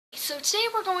So today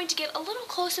we're going to get a little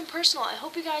close and personal. I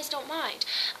hope you guys don't mind.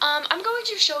 I'm going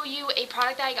to show you a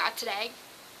product that I got today.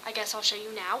 I guess I'll show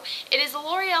you now. It is the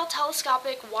Loreal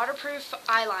Telescopic Waterproof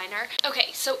Eyeliner. Okay,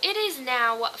 so it is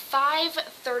now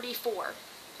 5:34.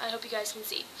 I hope you guys can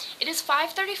see. It is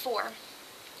 5:34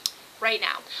 right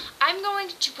now. I'm going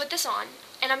to put this on,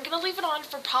 and I'm going to leave it on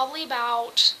for probably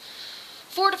about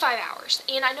 4 to 5 hours.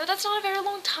 And I know that's not a very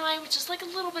long time, it's just like a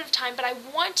little bit of time, but I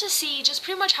want to see just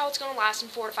pretty much how it's going to last in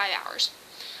 4 to 5 hours.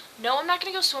 No, I'm not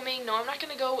going to go swimming. No, I'm not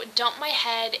going to go dump my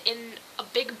head in a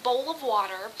big bowl of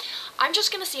water. I'm just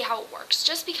going to see how it works,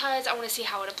 just because I want to see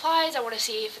how it applies. I want to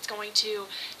see if it's going to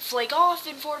flake off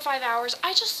in 4 to 5 hours.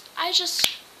 I just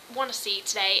want to see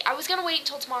today. I was going to wait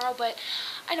until tomorrow, but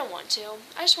I don't want to.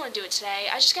 I just want to do it today.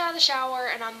 I just got out of the shower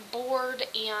and I'm bored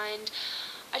and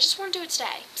I just want to do it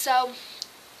today. So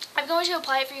I'm going to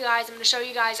apply it for you guys. I'm going to show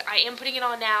you guys. I am putting it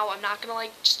on now. I'm not going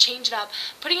to just change it up.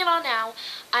 Putting it on now.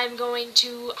 I'm going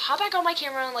to hop back on my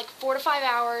camera in 4 to 5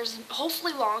 hours,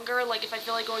 hopefully longer, if I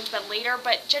feel like going to bed later,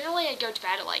 but generally I go to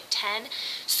bed at 10.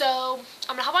 So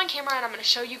I'm going to hop on camera and I'm going to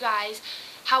show you guys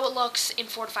how it looks in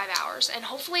 4 to 5 hours, and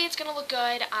hopefully it's going to look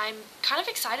good. I'm kind of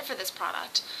excited for this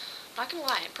product. I'm not going to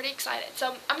lie, I'm pretty excited.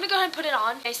 So I'm going to go ahead and put it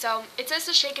on. Okay, so it says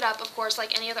to shake it up, of course,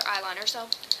 like any other eyeliner, so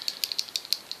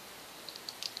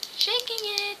shaking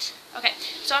it. Okay,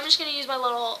 so I'm just going to use my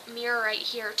little mirror right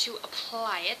here to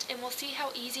apply it, and we'll see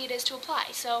how easy it is to apply.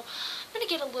 So I'm going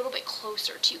to get a little bit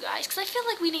closer to you guys, because I feel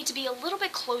like we need to be a little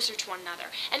bit closer to one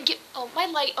another. And get, my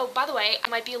light, by the way, I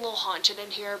might be a little haunted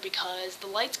in here because the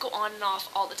lights go on and off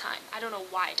all the time. I don't know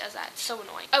why it does that. It's so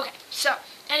annoying. Okay, so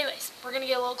anyways, we're going to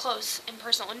get a little close and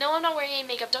personal. And no, I'm not wearing any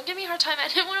makeup. Don't give me a hard time. I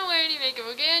didn't want to wear any makeup,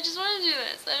 okay? I just want to do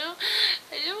this.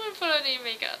 I didn't want to put on any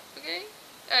makeup, okay?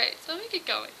 Alright, so let me get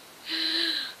going.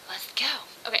 Let's go.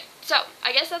 Okay, so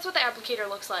I guess that's what the applicator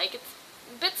looks like. It's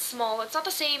a bit small. It's not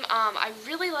the same. I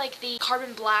really like the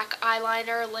carbon black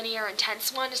eyeliner, linear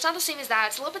intense one. It's not the same as that.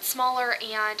 It's a little bit smaller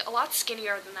and a lot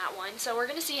skinnier than that one. So we're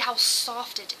going to see how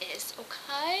soft it is.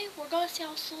 Okay, we're going to see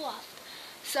how soft.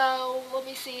 So let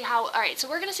me see how, alright, so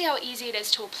we're going to see how easy it is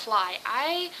to apply.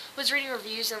 I was reading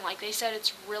reviews and they said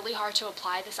it's really hard to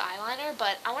apply this eyeliner,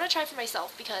 but I want to try for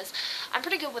myself because I'm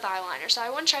pretty good with eyeliner, so I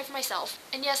want to try for myself.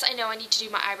 And yes, I know I need to do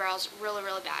my eyebrows really,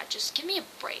 really bad. Just give me a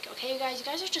break, okay, you guys? You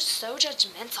guys are just so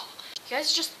judgmental. You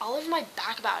guys are just all over my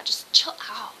back about it. Just chill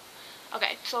out.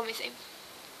 Okay, so let me see.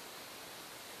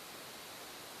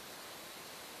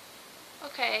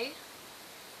 Okay.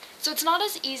 So it's not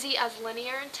as easy as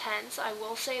linear intense, I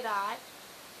will say that.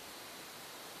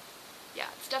 Yeah,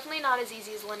 it's definitely not as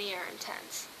easy as linear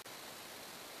intense.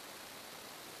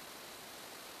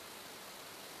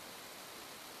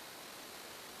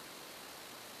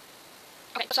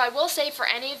 Okay, so I will say for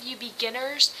any of you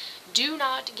beginners, do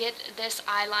not get this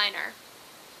eyeliner.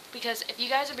 Because if you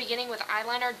guys are beginning with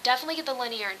eyeliner, definitely get the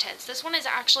linear intense. This one is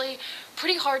actually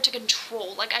pretty hard to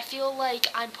control. I feel like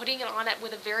I'm putting it on it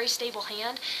with a very stable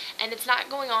hand, and it's not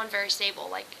going on very stable.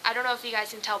 I don't know if you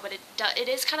guys can tell, but it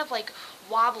is kind of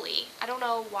wobbly. I don't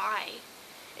know why.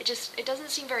 It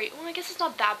doesn't seem very, well, I guess it's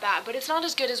not that bad, but it's not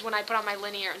as good as when I put on my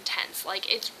linear intense.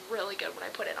 It's really good when I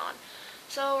put it on.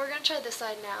 So we're going to try this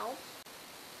side now.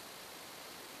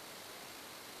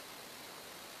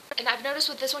 And I've noticed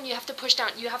with this one, you have to push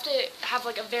down. You have to have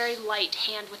a very light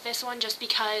hand with this one, just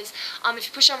because if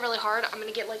you push down really hard, I'm going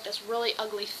to get this really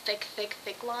ugly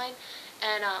thick line,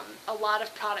 and a lot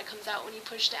of product comes out when you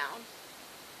push down.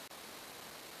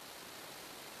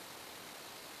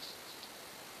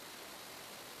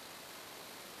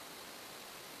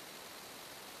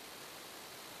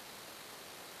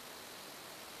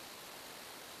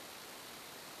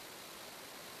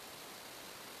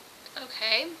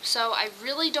 Okay, so I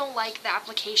really don't like the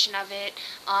application of it,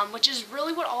 which is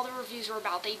really what all the reviews were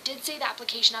about. They did say the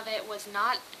application of it was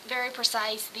not very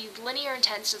precise. The linear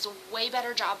intense does a way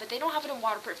better job, but they don't have it in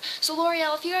waterproof. So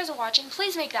L'Oreal, if you guys are watching,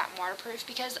 please make that waterproof,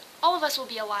 because all of us will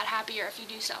be a lot happier if you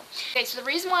do so. Okay, so the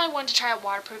reason why I wanted to try out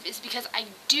waterproof is because I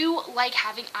do like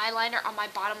having eyeliner on my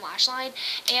bottom lash line,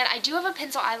 and I do have a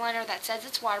pencil eyeliner that says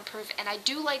it's waterproof, and I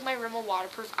do like my Rimmel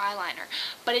waterproof eyeliner,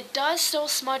 but it does still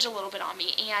smudge a little bit on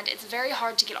me, and it's very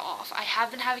hard to get off. I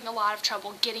have been having a lot of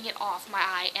trouble getting it off my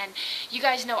eye, and you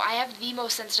guys know I have the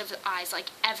most sensitive eyes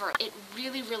ever. It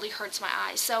really, really hurts my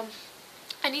eyes. So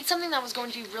I need something that was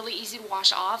going to be really easy to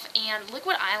wash off, and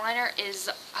liquid eyeliner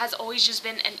has always just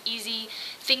been an easy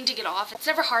thing to get off. It's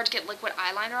never hard to get liquid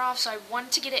eyeliner off, so I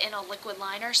wanted to get it in a liquid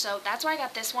liner, so that's why I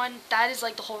got this one. That is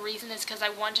the whole reason, is because I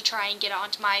wanted to try and get it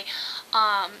onto my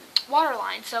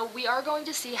waterline. So we are going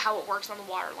to see how it works on the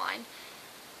waterline.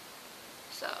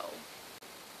 So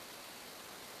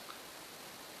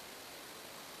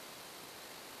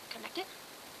connect it.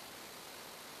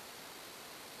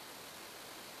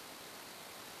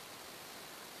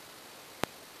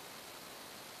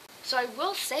 So I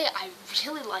will say I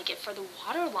really like it for the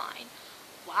waterline.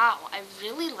 Wow, I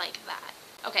really like that.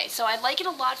 Okay, so I like it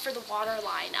a lot for the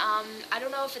waterline. I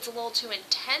don't know if it's a little too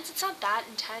intense. It's not that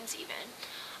intense even.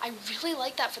 I really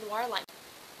like that for the waterline.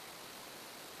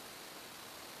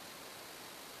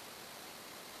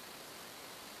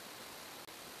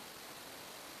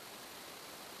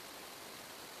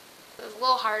 It's a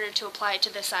little harder to apply it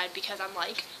to this side because I'm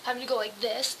like having to go like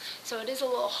this, so it is a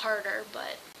little harder,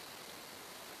 but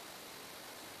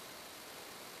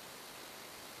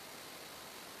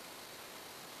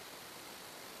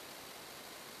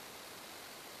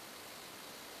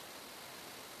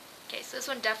okay, so this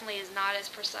one definitely is not as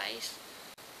precise.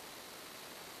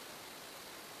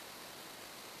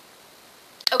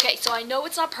 Okay, so I know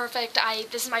it's not perfect.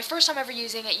 This is my first time ever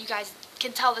using it. You guys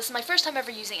can tell this is my first time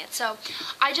ever using it. So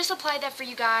I just applied that for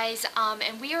you guys,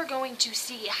 and we are going to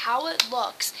see how it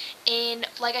looks in,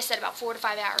 like I said, about 4 to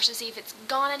 5 hours to see if it's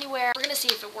gone anywhere. We're going to see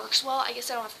if it works well. I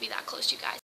guess I don't have to be that close to you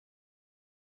guys.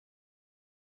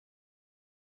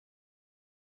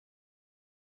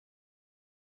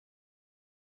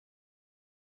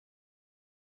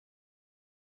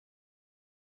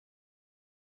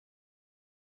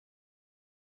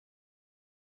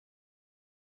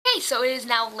 Okay, so it is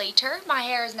now later. My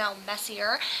hair is now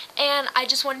messier, and I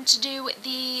just wanted to do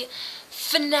the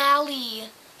finale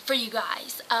for you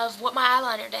guys of what my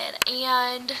eyeliner did,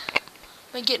 and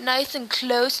I'm gonna get nice and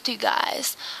close to you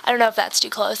guys. I don't know if that's too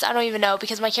close. I don't even know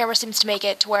because my camera seems to make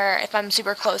it to where if I'm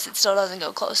super close, it still doesn't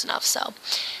go close enough, so.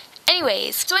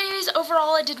 Anyways,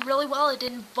 overall I did really well. It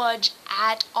didn't budge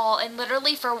at all, and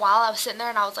literally for a while I was sitting there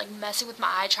and I was like messing with my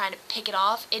eye trying to pick it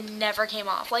off. It never came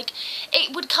off. Like,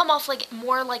 it would come off like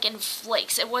more like in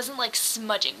flakes. It wasn't like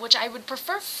smudging, which I would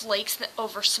prefer flakes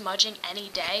over smudging any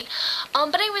day.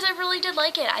 But anyways, I really did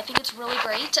like it. I think it's really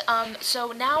great.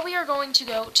 So now we are going to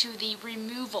go to the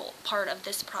removal part of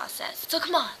this process. So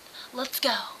come on, let's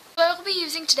go. What I'll be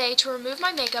using today to remove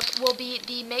my makeup will be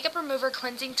the Makeup Remover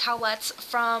Cleansing Towelettes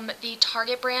from the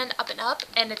Target brand Up & Up,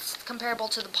 and it's comparable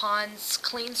to the Pond's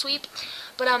Clean Sweep.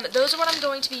 But those are what I'm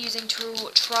going to be using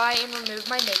to try and remove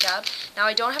my makeup. Now,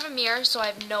 I don't have a mirror, so I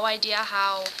have no idea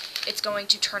how it's going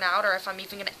to turn out or if I'm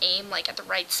even going to aim like at the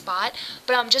right spot.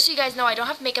 But just so you guys know, I don't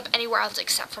have makeup anywhere else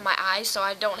except for my eyes, so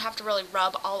I don't have to really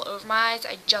rub all over my eyes.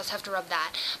 I just have to rub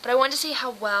that. But I wanted to see how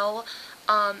well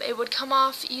it would come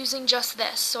off using just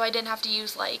this, so I didn't have to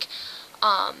use like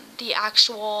the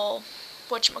actual,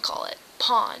 whatchamacallit,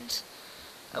 Pond.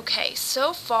 Okay,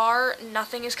 so far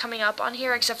nothing is coming up on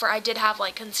here except for I did have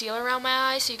like concealer around my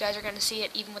eyes, so you guys are going to see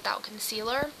it even without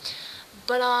concealer.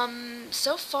 But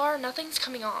so far nothing's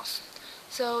coming off,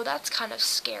 so that's kind of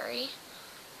scary.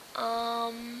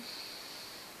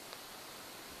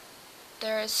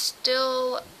 There is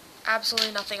still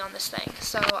absolutely nothing on this thing,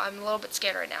 so I'm a little bit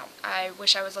scared right now. I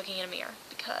wish I was looking in a mirror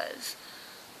because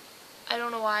I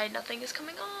don't know why nothing is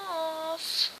coming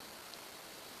off.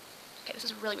 Okay, this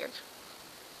is really weird.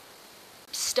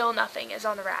 Still nothing is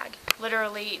on the rag.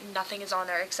 Literally nothing is on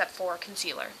there except for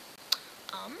concealer.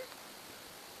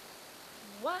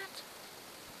 What?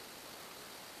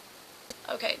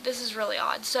 Okay, this is really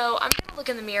odd. So I'm going to look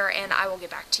in the mirror and I will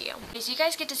get back to you. So you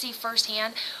guys get to see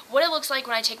firsthand what it looks like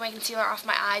when I take my concealer off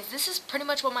my eyes. This is pretty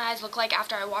much what my eyes look like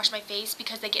after I wash my face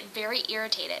because they get very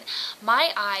irritated.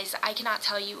 My eyes, I cannot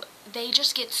tell you, they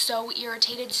just get so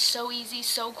irritated so easy,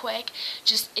 so quick.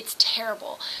 Just, it's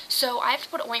terrible. So I have to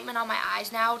put ointment on my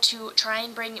eyes now to try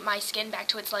and bring my skin back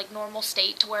to its like normal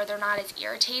state to where they're not as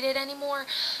irritated anymore.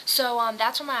 So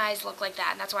that's why my eyes look like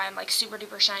that, and that's why I'm like super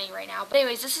duper shiny right now. But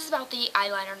anyways, this is about the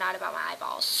eyeliner, not about my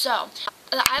eyeballs. So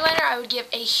the eyeliner, I would give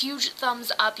a huge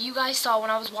thumbs up. You guys saw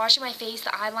when I was washing my face, the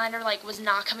eyeliner like was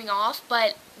not coming off,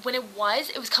 but when it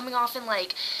was coming off in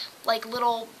like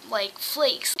little like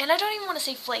flakes. And I don't even want to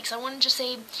say flakes. I want to just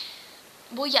say,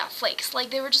 well, yeah, flakes. Like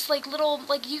they were just like little,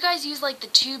 like you guys use like the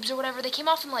tubes or whatever. They came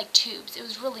off in like tubes. It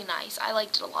was really nice. I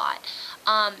liked it a lot.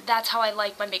 That's how I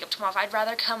like my makeup to come off. I'd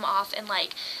rather come off in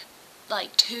like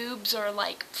tubes or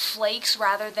like flakes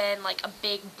rather than like a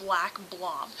big black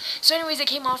blob. So anyways, it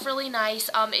came off really nice.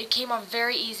 It came off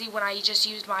very easy when I just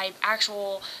used my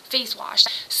actual face wash.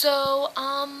 So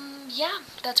yeah,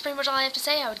 that's pretty much all I have to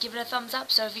say. I would give it a thumbs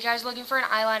up. So if you guys are looking for an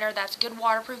eyeliner that's a good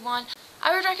waterproof one,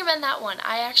 I would recommend that one.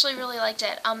 I actually really liked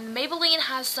it. Maybelline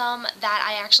has some that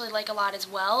I actually like a lot as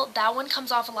well. That one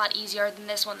comes off a lot easier than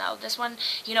this one though. This one,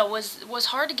 you know, was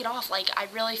hard to get off. Like, I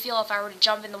really feel if I were to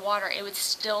jump in the water, it would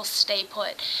still stay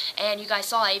put. And you guys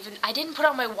saw, I didn't put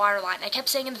on my waterline. I kept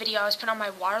saying in the video I was putting on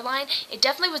my waterline. It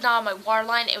definitely was not on my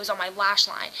waterline, it was on my lash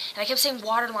line. And I kept saying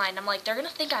waterline. I'm like, they're gonna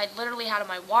think I literally had on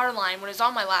my waterline when it was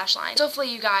on my lash line. So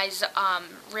hopefully you guys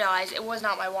realize it was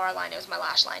not my waterline, it was my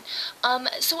lash line.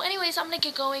 So anyways, I'm gonna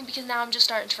get going because now I'm just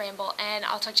starting to ramble, and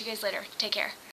I'll talk to you guys later. Take care.